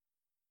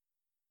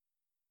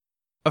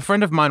A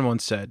friend of mine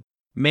once said,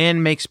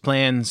 "Man makes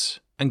plans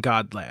and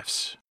God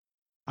laughs."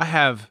 I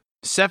have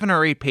 7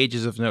 or 8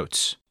 pages of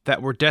notes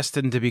that were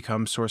destined to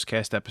become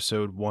Sourcecast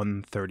episode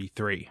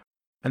 133.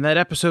 And that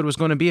episode was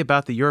going to be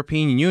about the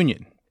European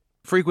Union.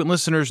 Frequent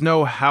listeners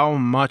know how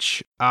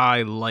much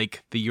I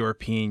like the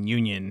European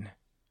Union.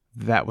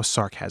 That was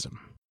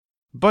sarcasm.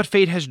 But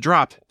fate has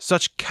dropped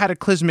such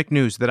cataclysmic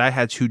news that I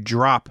had to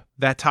drop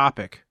that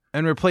topic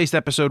and replaced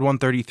episode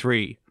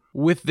 133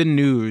 with the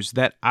news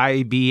that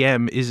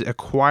IBM is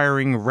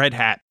acquiring Red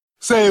Hat.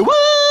 Say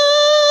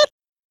what?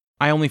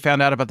 I only found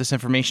out about this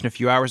information a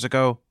few hours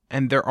ago,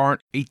 and there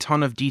aren't a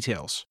ton of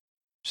details.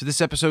 So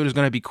this episode is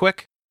going to be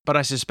quick, but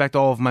I suspect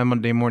all of my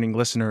Monday morning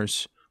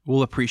listeners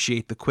will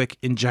appreciate the quick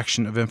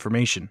injection of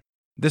information.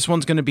 This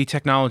one's going to be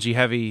technology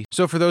heavy,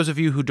 so for those of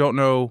you who don't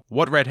know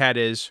what Red Hat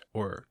is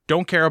or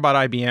don't care about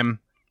IBM,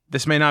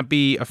 this may not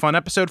be a fun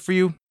episode for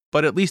you,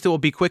 but at least it will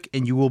be quick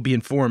and you will be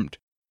informed.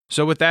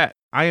 So with that,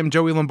 I am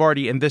Joey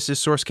Lombardi, and this is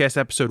Sourcecast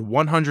episode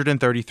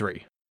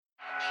 133.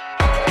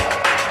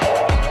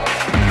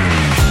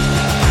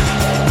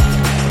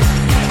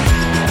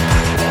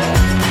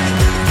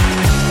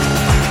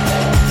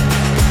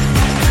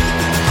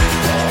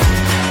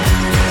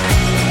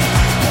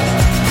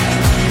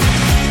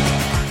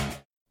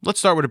 Let's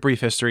start with a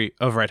brief history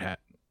of Red Hat.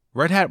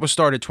 Red Hat was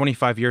started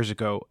 25 years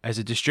ago as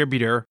a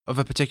distributor of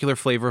a particular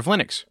flavor of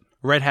Linux,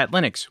 Red Hat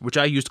Linux, which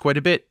I used quite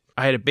a bit.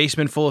 I had a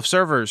basement full of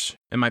servers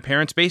in my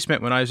parents'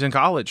 basement when I was in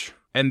college,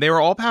 and they were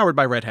all powered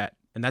by Red Hat,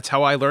 and that's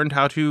how I learned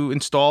how to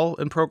install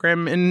and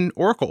program in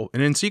Oracle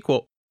and in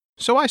SQL.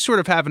 So I sort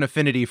of have an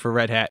affinity for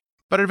Red Hat,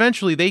 but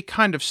eventually they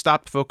kind of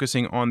stopped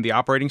focusing on the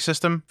operating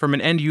system from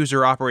an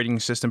end-user operating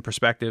system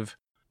perspective.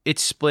 It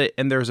split,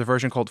 and there's a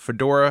version called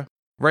Fedora.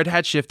 Red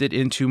Hat shifted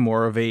into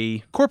more of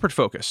a corporate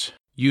focus,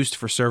 used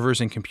for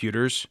servers and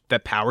computers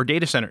that power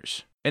data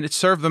centers, and it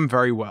served them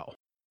very well.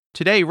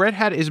 Today, Red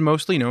Hat is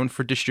mostly known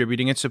for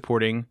distributing and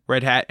supporting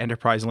Red Hat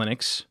Enterprise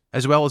Linux,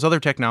 as well as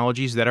other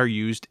technologies that are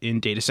used in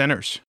data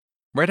centers.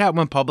 Red Hat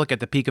went public at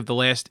the peak of the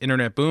last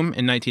internet boom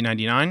in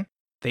 1999.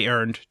 They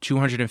earned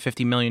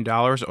 $250 million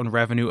on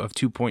revenue of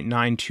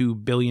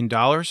 $2.92 billion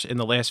in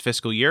the last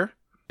fiscal year,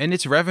 and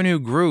its revenue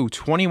grew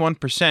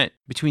 21%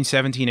 between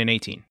 17 and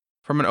 18.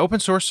 From an open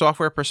source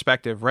software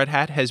perspective, Red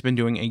Hat has been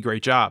doing a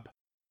great job.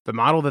 The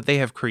model that they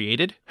have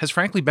created has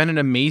frankly been an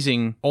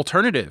amazing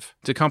alternative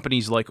to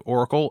companies like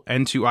Oracle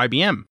and to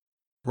IBM.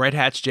 Red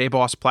Hat's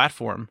JBoss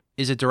platform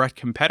is a direct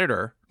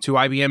competitor to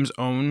IBM's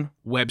own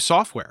web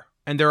software,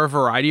 and there are a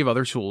variety of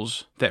other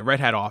tools that Red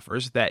Hat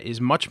offers that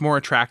is much more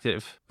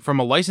attractive from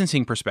a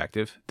licensing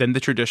perspective than the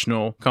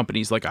traditional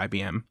companies like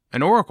IBM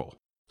and Oracle.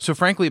 So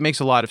frankly, it makes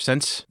a lot of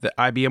sense that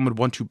IBM would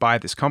want to buy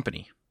this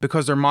company,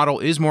 because their model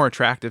is more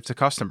attractive to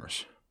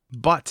customers.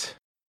 But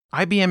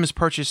IBM is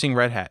purchasing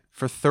Red Hat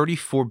for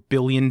 $34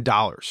 billion.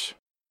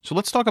 So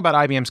let's talk about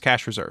IBM's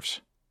cash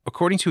reserves.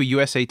 According to a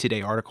USA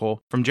Today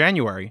article from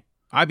January,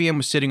 IBM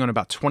was sitting on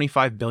about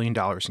 $25 billion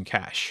in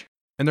cash.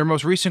 In their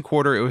most recent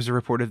quarter, it was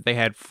reported that they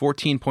had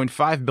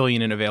 $14.5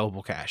 billion in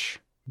available cash.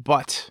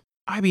 But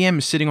IBM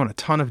is sitting on a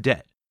ton of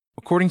debt.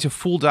 According to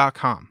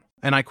Fool.com,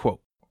 and I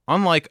quote,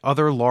 "Unlike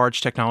other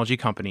large technology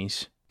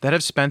companies that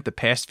have spent the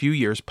past few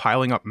years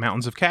piling up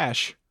mountains of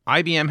cash,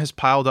 IBM has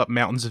piled up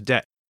mountains of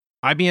debt.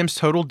 IBM's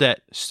total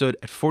debt stood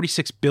at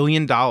 $46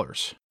 billion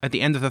at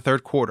the end of the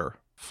third quarter,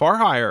 far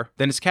higher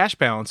than its cash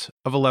balance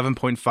of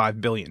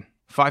 $11.5 billion.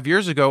 5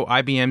 years ago,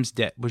 IBM's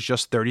debt was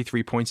just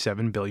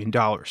 $33.7 billion.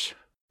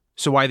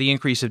 So why the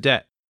increase of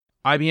debt?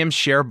 IBM's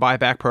share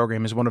buyback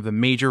program is one of the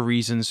major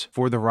reasons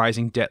for the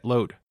rising debt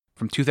load.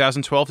 From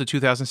 2012 to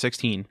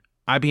 2016,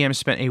 IBM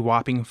spent a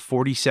whopping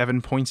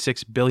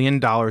 $47.6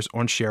 billion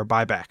on share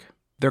buyback.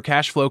 Their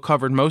cash flow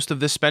covered most of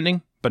this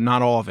spending, but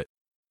not all of it.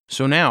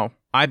 So now,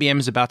 IBM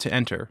is about to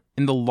enter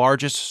in the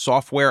largest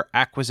software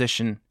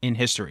acquisition in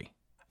history.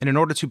 And in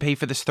order to pay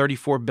for this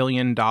 $34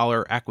 billion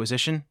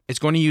acquisition, it's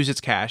going to use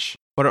its cash,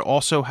 but it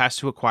also has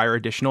to acquire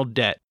additional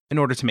debt in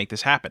order to make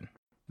this happen.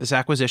 This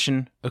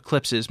acquisition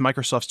eclipses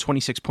Microsoft's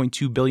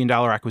 $26.2 billion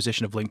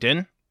acquisition of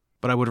LinkedIn.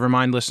 But I would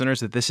remind listeners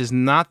that this is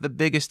not the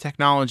biggest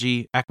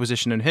technology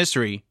acquisition in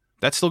history.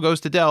 That still goes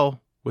to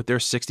Dell with their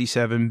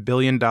 $67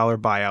 billion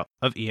buyout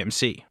of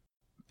EMC.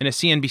 In a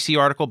CNBC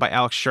article by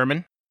Alex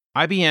Sherman,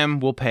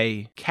 IBM will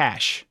pay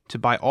cash to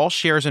buy all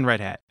shares in Red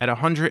Hat at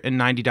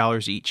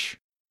 $190 each.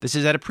 This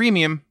is at a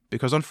premium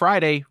because on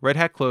Friday, Red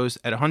Hat closed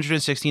at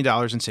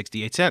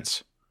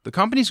 $116.68. The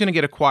company is going to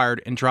get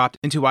acquired and dropped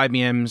into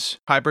IBM's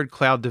hybrid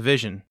cloud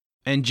division,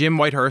 and Jim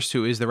Whitehurst,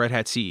 who is the Red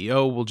Hat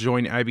CEO, will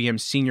join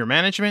IBM's senior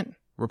management,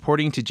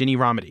 reporting to Ginni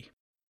Rometty.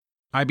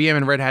 IBM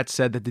and Red Hat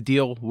said that the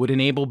deal would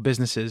enable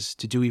businesses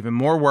to do even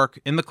more work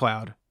in the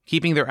cloud,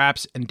 keeping their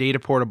apps and data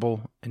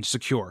portable and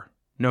secure,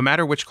 no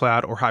matter which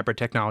cloud or hybrid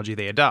technology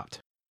they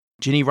adopt.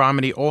 Ginni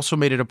Rometty also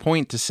made it a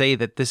point to say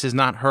that this is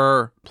not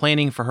her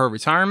planning for her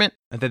retirement,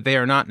 and that they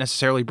are not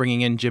necessarily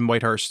bringing in Jim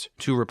Whitehurst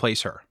to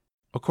replace her.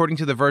 According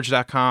to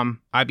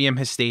TheVerge.com, IBM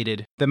has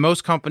stated that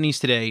most companies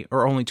today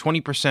are only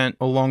 20%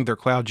 along their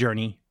cloud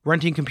journey,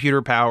 renting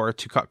computer power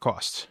to cut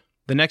costs.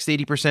 The next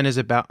 80% is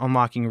about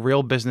unlocking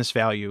real business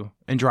value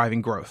and driving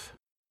growth.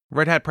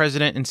 Red Hat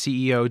President and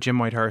CEO Jim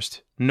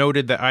Whitehurst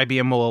noted that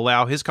IBM will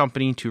allow his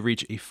company to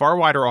reach a far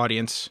wider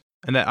audience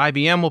and that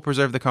IBM will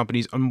preserve the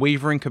company's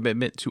unwavering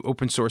commitment to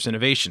open source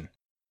innovation.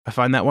 I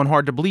find that one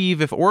hard to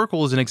believe if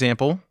Oracle is an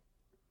example.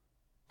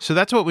 So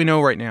that's what we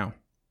know right now.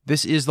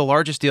 This is the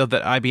largest deal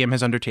that IBM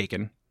has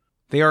undertaken.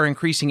 They are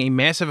increasing a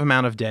massive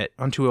amount of debt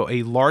onto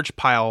a large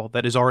pile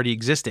that is already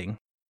existing.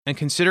 And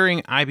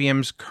considering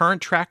IBM's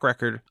current track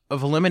record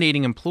of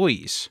eliminating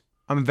employees,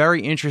 I'm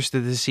very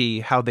interested to see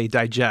how they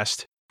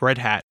digest Red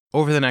Hat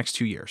over the next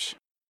 2 years.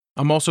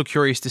 I'm also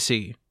curious to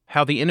see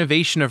how the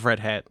innovation of Red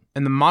Hat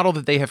and the model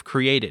that they have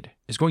created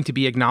is going to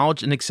be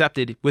acknowledged and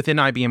accepted within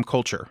IBM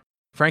culture.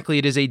 Frankly,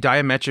 it is a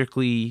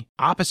diametrically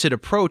opposite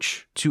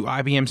approach to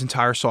IBM's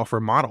entire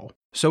software model.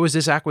 So is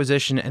this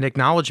acquisition an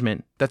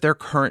acknowledgement that their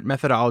current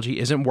methodology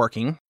isn't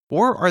working,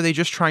 or are they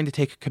just trying to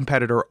take a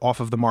competitor off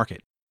of the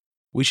market?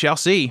 We shall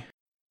see.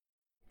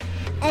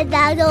 And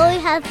that's all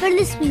we have for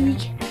this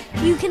week.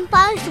 You can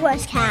find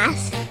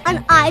Sourcecast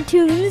on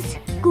iTunes,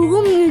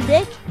 Google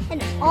Music,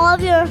 and all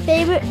of your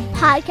favorite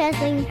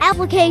podcasting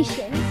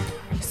applications.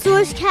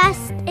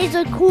 Sourcecast is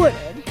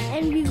recorded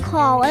in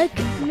bucolic,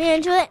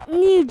 Mantua,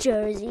 New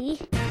Jersey,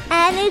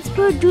 and it's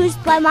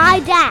produced by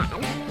my dad.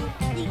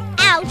 The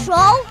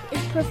outro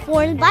is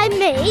performed by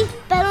me,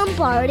 Ben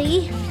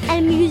Lombardi,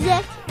 and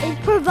music is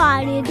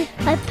provided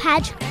by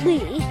Patrick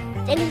Lee.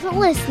 Thanks for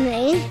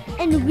listening,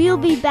 and we'll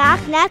be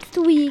back next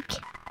week.